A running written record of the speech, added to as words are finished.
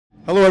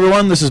Hello,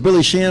 everyone. This is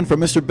Billy Sheehan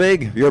from Mr.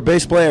 Big, your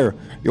bass player.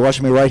 You're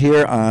watching me right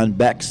here on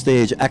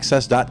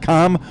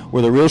BackstageAxxess.com,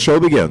 where the real show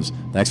begins.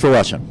 Thanks for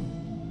watching.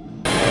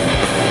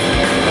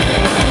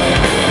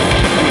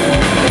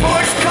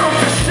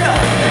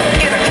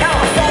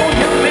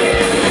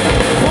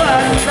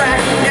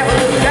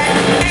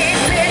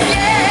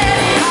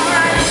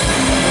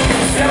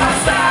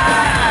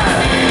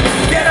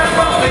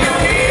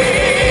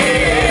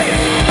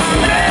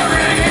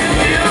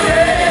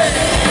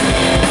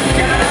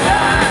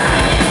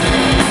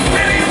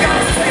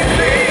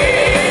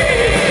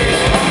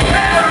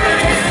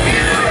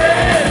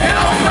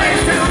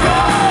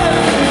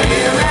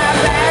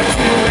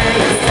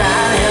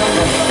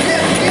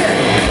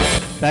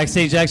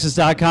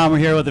 BackstageAxxess.com. We're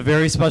here with a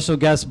very special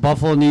guest,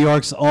 Buffalo, New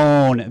York's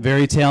own,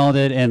 very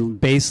talented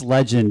and bass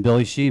legend,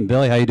 Billy Sheehan.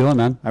 Billy, how you doing,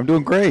 man? I'm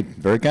doing great.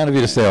 Very kind of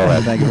you to say all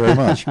that. Thank you very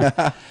much.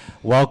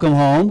 Welcome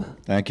home.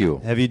 Thank you.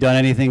 Have you done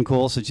anything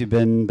cool since you've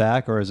been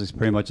back, or is this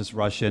pretty much just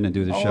rush in and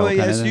do the show?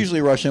 Yeah, it's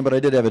usually rush in, but I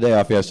did have a day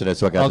off yesterday,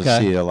 so I got to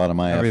see a lot of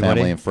my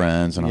family and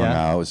friends and hung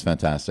out. It was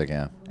fantastic,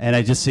 yeah. And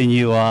I just seen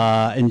you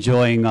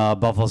enjoying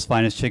Buffalo's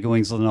finest chicken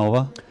wings,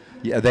 Lenovo.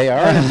 Yeah, they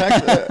are. In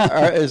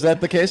fact, is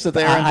that the case that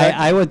they are? In fact?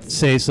 I would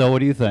say so. What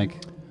do you think?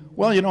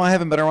 Well, you know, I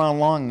haven't been around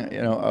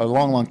a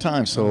long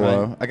time.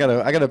 So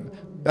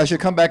I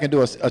should come back and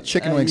do a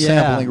chicken wing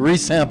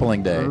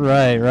resampling day.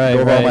 Right.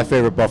 Go over all my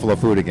favorite Buffalo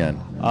food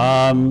again.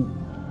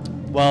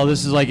 Well,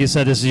 this is, like you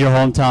said, this is your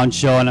hometown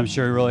show, and I'm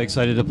sure you're really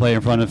excited to play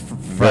in front of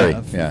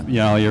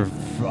your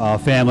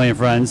family and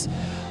friends.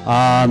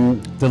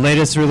 The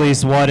latest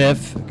release, What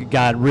If,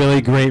 got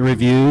really great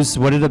reviews.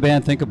 What did the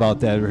band think about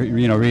that,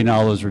 reading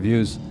all those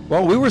reviews?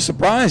 Well, we were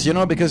surprised,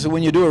 because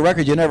when you do a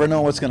record, you never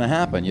know what's going to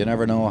happen. You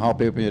never know how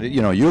people,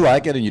 you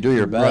like it and you do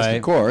your best,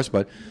 of course,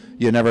 but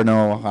you never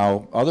know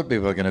how other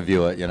people are going to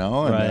view it,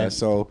 And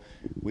so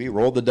we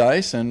rolled the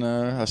dice and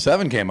a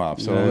 7 came up.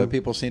 So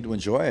people seemed to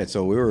enjoy it.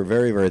 So we were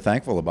very, very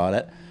thankful about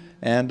it.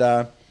 And,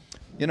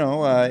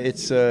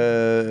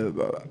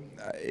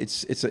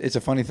 it's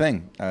a funny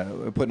thing.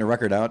 Putting a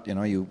record out,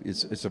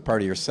 it's a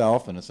part of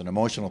yourself, and it's an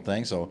emotional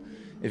thing. So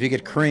if you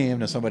get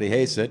creamed and somebody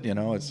hates it,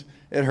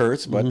 it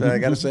hurts. But I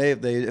got to say,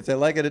 if they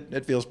like it,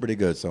 it feels pretty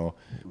good. So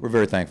we're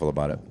very thankful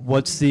about it.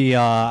 What's the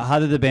how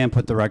did the band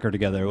put the record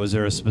together? Was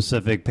there a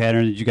specific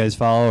pattern that you guys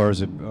follow,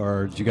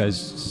 or did you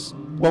guys?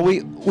 Well,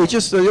 we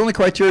just the only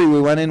criteria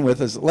we went in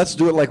with is let's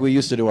do it like we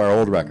used to do our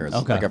old records,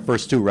 like our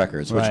first 2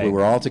 records, which we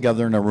were all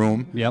together in a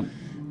room. Yep.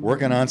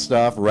 Working on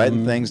stuff,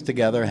 writing things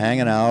together,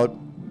 hanging out,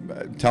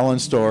 telling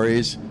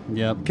stories,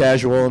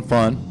 casual and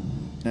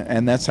fun,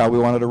 and that's how we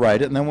wanted to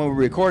write it. And then when we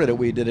recorded it,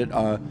 we did it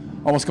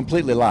almost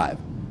completely live.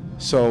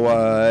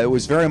 So it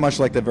was very much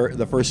like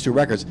the first 2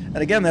 records. And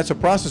again, that's a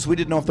process. We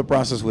didn't know if the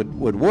process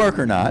would work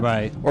or not,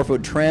 or if it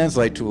would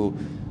translate to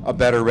a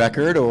better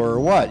record or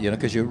what,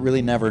 because you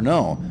really never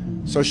know.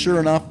 So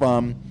sure enough,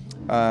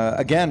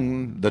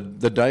 again,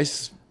 the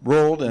dice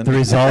rolled, and the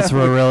results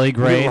were really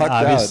great,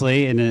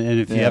 obviously. And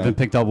if you haven't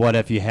picked up What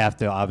If, you have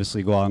to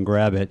obviously go out and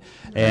grab it.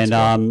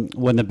 And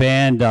when the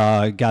band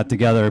got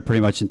together,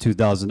 pretty much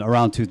in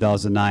around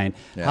 2009,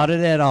 how did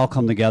that all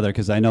come together?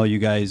 Because I know you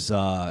guys,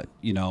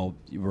 you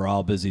were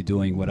all busy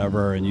doing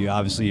whatever, and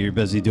you're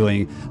busy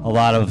doing a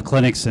lot of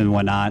clinics and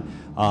whatnot.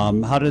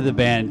 How did the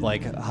band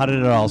how did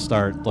it all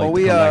start? To come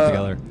back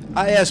together.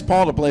 I asked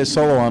Paul to play a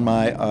solo on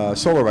my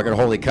solo record,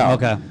 Holy Cow.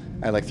 Okay.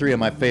 I had 3 of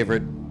my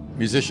favorite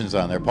musicians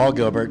on there: Paul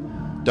Gilbert,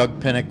 Doug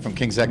Pinnick from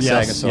King's X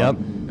Saxophone,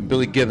 and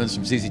Billy Gibbons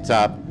from ZZ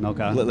Top.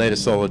 Laid a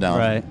solo down.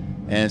 Right.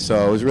 And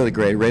so it was really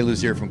great. Ray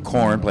Luzier from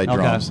Korn played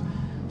drums.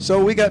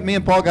 So me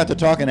and Paul got to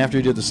talking after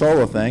he did the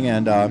solo thing,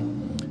 and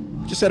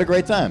just had a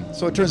great time.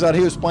 So it turns out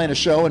he was playing a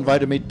show,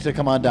 invited me to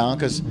come on down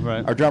because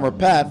our drummer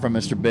Pat from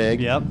Mr.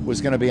 Big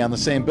was going to be on the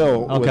same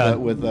bill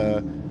with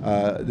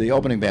the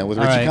opening band with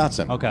Richie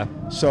Kotzen. Okay.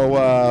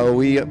 So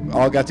we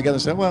all got together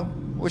and said, well,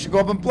 we should go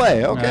up and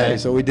play. Okay.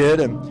 So we did,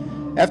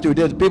 and after we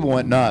did, people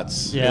went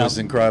nuts. It was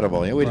incredible.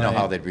 We didn't know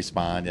how they'd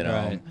respond,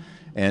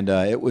 And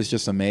it was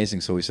just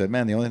amazing. So we said,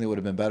 man, the only thing that would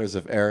have been better is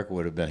if Eric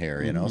would have been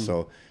here,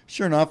 So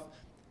sure enough,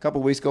 a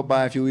couple of weeks go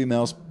by, a few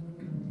emails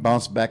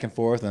bounced back and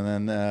forth,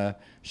 and then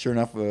sure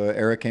enough,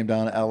 Eric came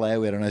down to L.A.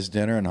 We had a nice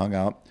dinner and hung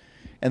out.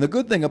 And the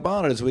good thing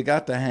about it is we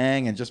got to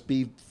hang and just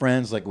be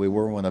friends like we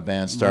were when the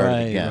band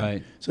started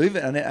again. So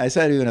and I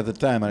said even at the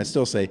time, and I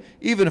still say,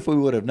 even if we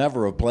would have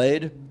never have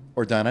played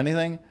or done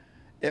anything,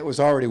 it was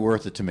already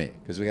worth it to me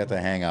because we got to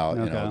hang out,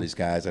 these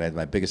guys that I had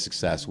my biggest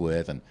success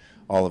with, and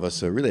all of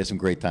us really had some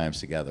great times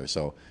together.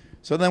 So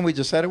then we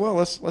decided, well,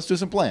 let's do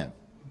some playing,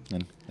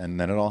 and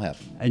then it all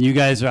happened. And you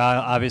guys are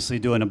obviously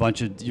doing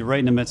you're right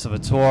in the midst of a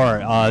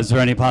tour. Is there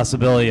any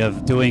possibility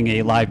of doing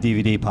a live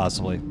DVD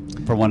possibly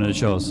for one of the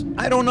shows?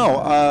 I don't know.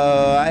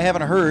 I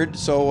haven't heard,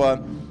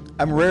 so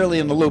I'm rarely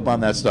in the loop on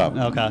that stuff.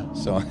 Okay.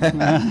 So.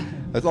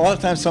 A lot of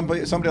times somebody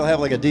will have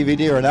like a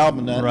DVD or an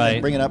album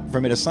and bring it up for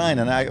me to sign,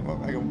 and I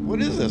go,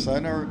 what is this? I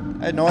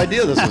had no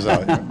idea this was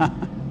out here.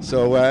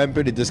 So I'm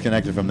pretty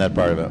disconnected from that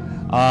part of it.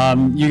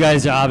 You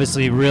guys are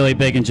obviously really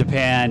big in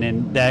Japan,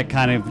 and that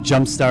kind of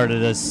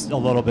jump-started us a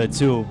little bit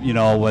too, you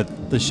know,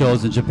 with the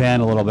shows in Japan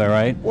a little bit,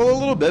 right? Well, a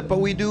little bit, but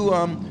we do,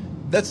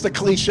 that's the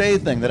cliche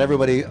thing that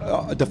everybody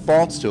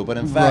defaults to, but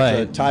in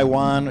fact,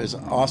 Taiwan is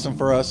awesome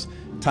for us.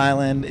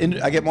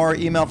 Thailand, I get more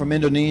email from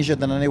Indonesia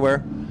than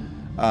anywhere.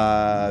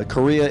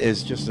 Korea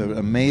is just an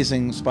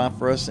amazing spot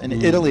for us. In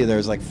Italy,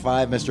 there's like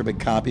 5 Mr. Big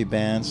Copy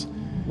bands.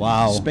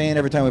 Wow. Spain,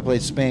 every time we play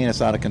Spain,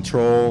 it's out of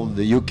control.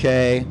 The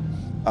UK,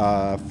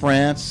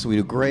 France, we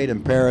do great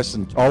in Paris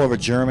and all over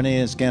Germany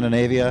and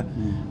Scandinavia.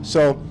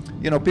 So,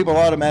 you know, people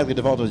automatically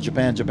default to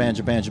Japan. But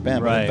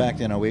in fact,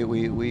 you know,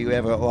 we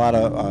have a lot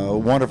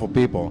of wonderful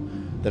people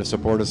that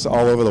support us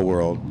all over the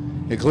world,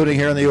 including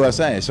here in the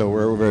USA. So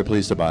we're very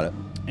pleased about it.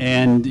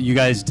 And you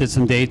guys did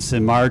some dates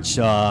in March,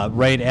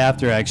 right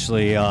after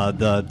actually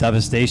the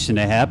devastation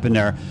that happened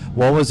there.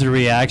 What was the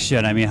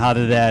reaction? I mean, how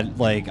did that,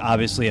 like,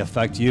 obviously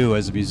affect you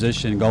as a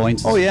musician going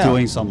to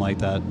doing something like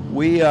that?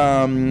 We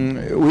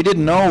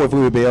didn't know if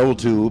we would be able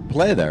to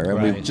play there.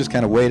 And we just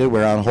kind of waited. We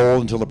were on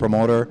hold until the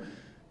promoter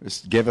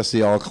gave us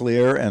the all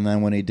clear. And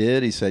then when he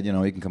did, he said, you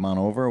know, you can come on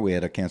over. We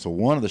had to cancel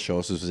one of the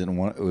shows. It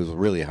was a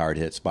really hard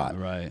hit spot.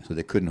 Right. So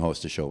they couldn't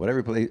host a show. But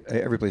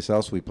every place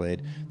else we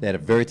played, they had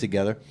it very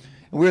together.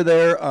 We're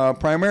there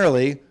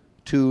primarily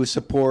to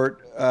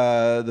support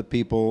the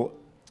people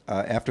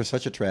after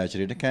such a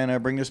tragedy, to kind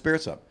of bring their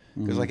spirits up.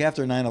 Because like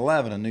after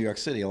 9/11 in New York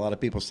City, a lot of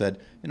people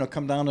said, you know,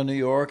 come down to New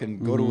York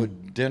and go to a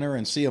dinner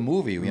and see a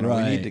movie. You know,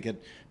 we need to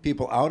get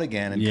people out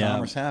again and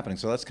commerce happening.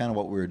 So that's kind of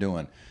what we were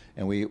doing.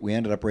 And we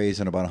ended up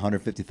raising about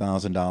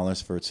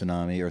 $150,000 for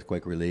tsunami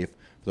earthquake relief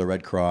for the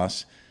Red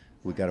Cross.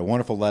 We got a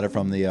wonderful letter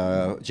from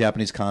the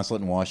Japanese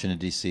consulate in Washington,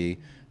 D.C.,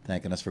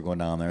 thanking us for going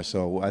down there.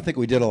 So I think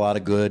we did a lot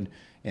of good.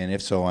 And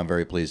if so, I'm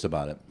very pleased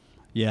about it.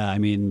 Yeah, I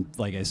mean,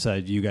 like I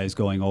said, you guys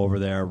going over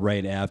there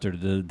right after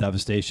the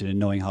devastation and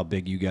knowing how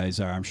big you guys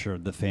are, I'm sure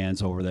the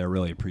fans over there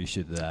really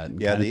appreciated that and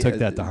kind of took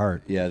that to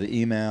heart. Yeah, the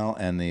email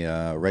and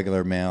the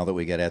regular mail that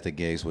we get at the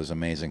gigs was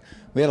amazing.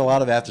 We had a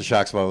lot of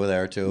aftershocks while we were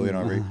there, too. You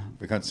know,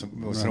 once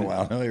in a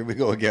while. Here we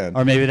go again.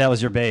 Or maybe that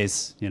was your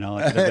bass. You know,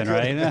 it could have been,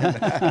 right?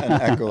 An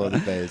echo of the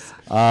bass.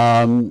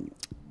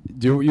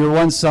 Your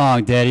one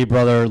song, Daddy,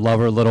 Brother,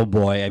 Lover, Little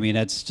Boy, I mean,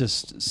 that's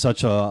just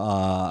such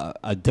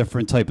a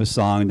different type of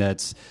song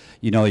that's,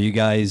 you know, you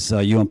guys,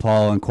 you and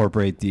Paul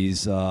incorporate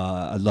these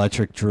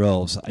electric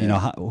drills. You know,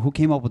 who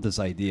came up with this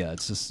idea?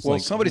 It's just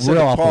like somebody said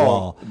to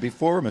Paul,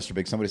 before Mr.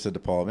 Big, somebody said to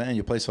Paul, man,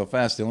 you play so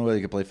fast, the only way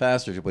you can play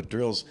faster is you put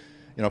drills,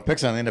 you know,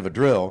 picks on the end of a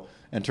drill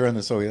and turn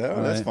this,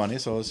 that's funny.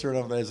 So sure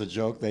enough, as a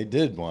joke, they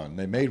did one.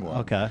 They made one.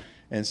 Okay.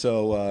 And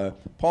so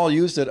Paul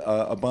used it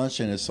a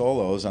bunch in his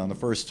solos on the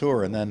first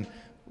tour, and then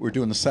we're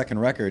doing the second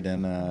record,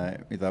 and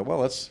we thought, well,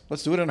 let's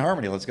do it in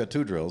harmony. Let's get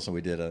 2 drills. So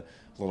we did a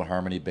little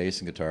harmony, bass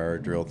and guitar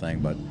drill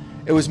thing, but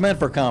it was meant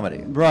for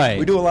comedy. Right.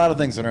 We do a lot of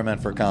things that are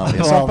meant for comedy.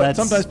 Well,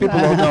 sometimes people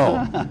don't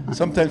know.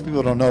 Sometimes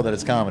people don't know that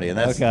it's comedy, and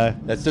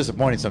that's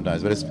disappointing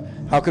sometimes. But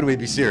how could we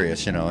be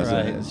serious? You know,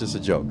 it's just a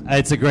joke.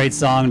 It's a great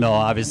song, though.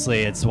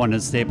 Obviously, it's one of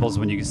the staples.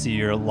 When you can see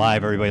you're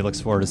live, everybody looks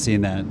forward to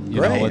seeing that.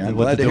 Great. I'm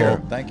glad to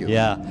hear. Thank you.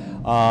 Yeah.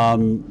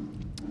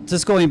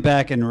 Just going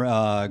back in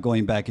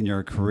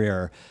your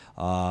career.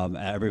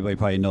 Everybody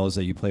probably knows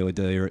that you played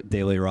with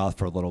Daily Roth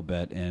for a little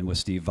bit, and with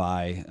Steve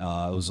Vai. It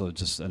was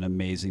just an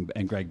amazing,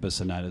 and Greg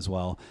Bissonette as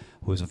well,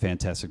 who was a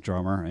fantastic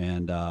drummer.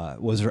 And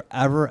was there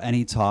ever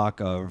any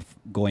talk of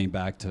going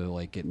back to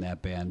like getting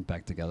that band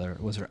back together?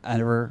 Was there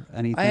ever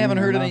anything? I haven't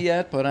heard of it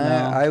yet, but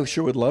I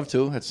sure would love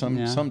to at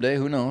someday.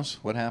 Who knows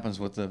what happens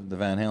with the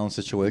Van Halen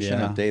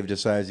situation? If Dave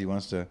decides he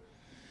wants to.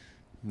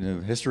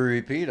 History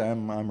repeat.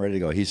 I'm ready to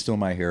go. He's still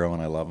my hero,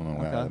 and I love him.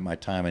 And my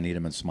time, I Need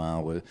Him and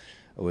Smile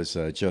was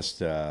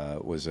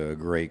a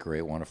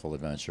great, wonderful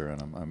adventure,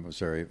 and I was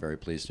very, very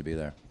pleased to be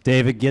there.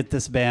 David, get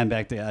this band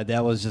back together.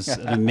 That was just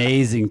an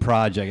amazing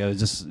project. It was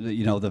just,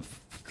 you know,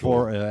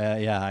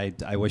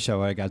 I wish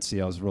I got to see.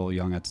 I was real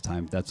young at the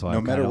time. That's why. No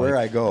matter where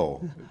I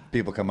go,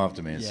 people come up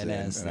to me and say,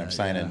 and I'm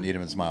signing Need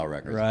Him and Smile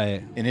records.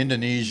 Right. In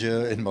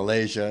Indonesia, in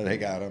Malaysia, they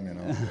got them. You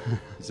know,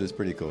 it's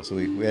pretty cool. So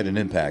we had an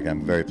impact.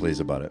 I'm very pleased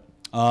about it.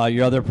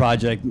 Your other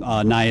project,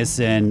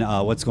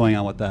 Niacin, what's going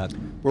on with that?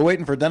 We're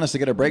waiting for Dennis to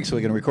get a break so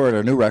we can record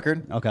our new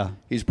record. Okay.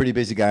 He's a pretty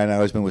busy guy now.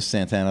 He's been with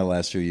Santana the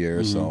last few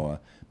years. So,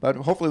 but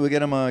hopefully we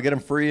get him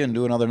free and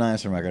do another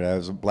Niacin record. It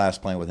was a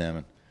blast playing with him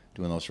and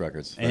doing those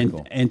records. Very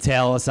cool. And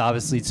Talus,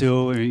 obviously,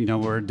 too. You know,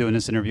 we're doing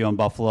this interview in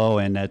Buffalo,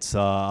 and that's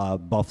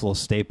Buffalo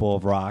staple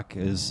of rock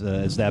is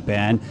that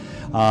band.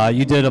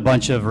 You did a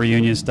bunch of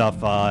reunion stuff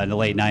in the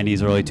late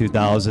 90s, early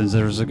 2000s.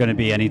 Is there going to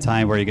be any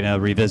time where you're going to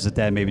revisit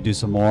that, maybe do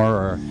some more?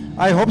 Or?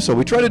 I hope so.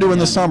 We tried to do it in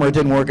the summer. It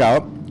didn't work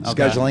out,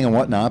 scheduling and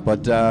whatnot,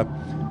 but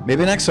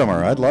maybe next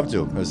summer. I'd love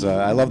to, because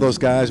I love those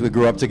guys. We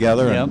grew up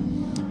together. Yep.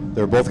 And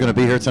they're both going to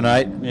be here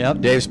tonight. Yep.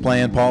 Dave's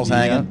playing, Paul's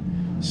hanging.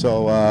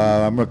 So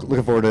I'm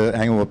looking forward to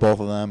hanging with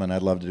both of them, and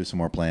I'd love to do some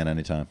more playing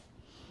anytime.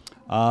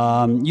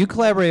 You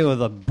collaborate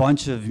with a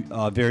bunch of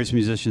various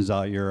musicians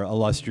out your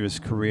illustrious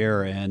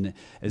career, and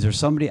is there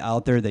somebody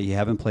out there that you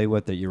haven't played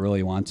with that you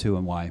really want to,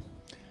 and why?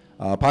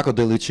 Paco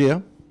de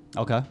Lucia.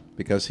 Okay.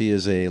 Because he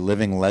is a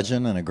living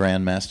legend and a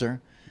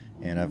grandmaster,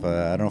 and I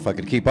don't know if I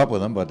could keep up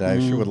with him, but I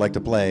sure would like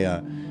to play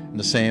in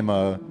the same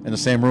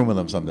room with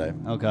him someday.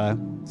 Okay.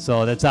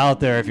 So that's out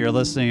there. If you're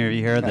listening or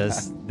you hear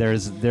this,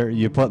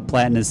 you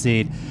planting a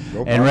seed.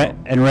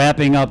 And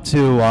wrapping up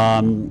too.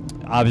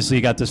 Obviously,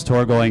 you got this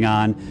tour going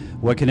on.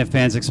 What can the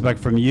fans expect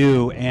from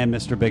you and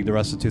Mr. Big the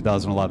rest of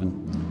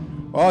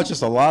 2011? Well, it's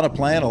just a lot of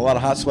playing, a lot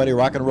of hot, sweaty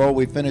rock and roll.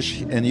 We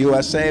finish in the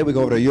USA. We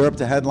go over to Europe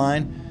to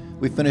headline.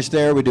 We finish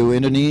there. We do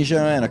Indonesia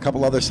and a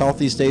couple other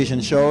Southeast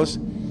Asian shows.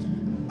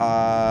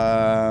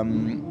 I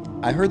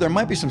heard there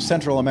might be some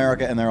Central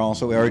America in there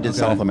also. We already did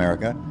South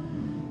America.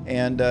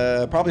 And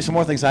probably some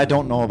more things I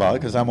don't know about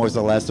because I'm always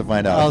the last to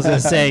find out. I was going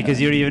to say,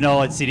 because you don't even know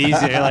what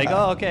CDs are. You're like,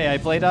 oh, okay, I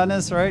played on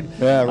this, right?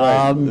 Yeah,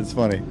 right. It's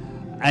funny.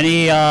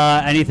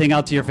 Anything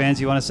out to your fans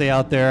you want to say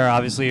out there?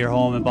 Obviously, you're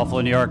home in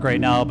Buffalo, New York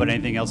right now, but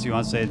anything else you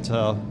want to say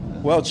to...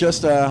 Well,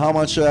 just how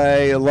much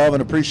I love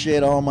and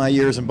appreciate all my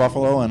years in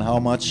Buffalo and how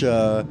much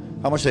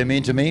they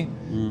mean to me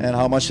and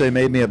how much they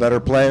made me a better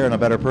player and a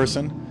better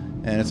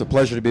person. And it's a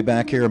pleasure to be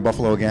back here in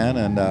Buffalo again,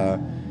 and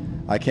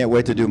I can't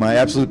wait to do my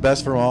absolute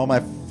best for all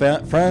my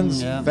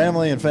friends,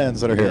 family, and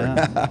fans that are here.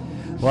 Yeah.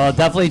 Well,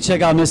 definitely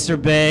check out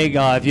Mr. Big.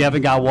 If you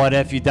haven't got What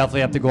If, you definitely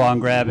have to go out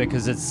and grab it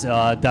because it's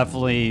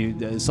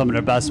definitely some of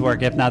their best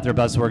work, if not their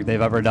best work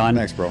they've ever done.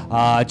 Thanks, bro.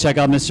 Check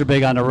out Mr.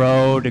 Big on the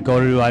road. Go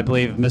to, I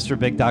believe,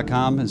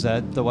 MrBig.com. Is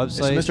that the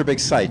website? It's Mr. Big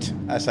Site,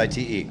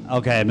 S-I-T-E.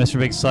 Okay,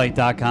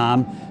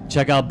 MrBigSite.com.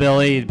 Check out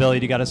Billy.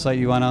 Billy, do you got a site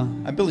you want to?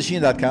 I'm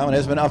BillySheehan.com. It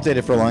hasn't been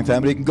updated for a long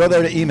time, but you can go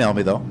there to email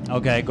me, though.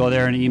 Okay, go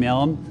there and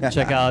email him.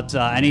 Check out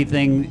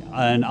anything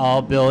on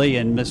all Billy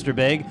and Mr.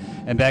 Big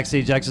and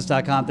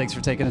BackstageAxxess.com. Thanks for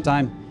taking the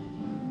time.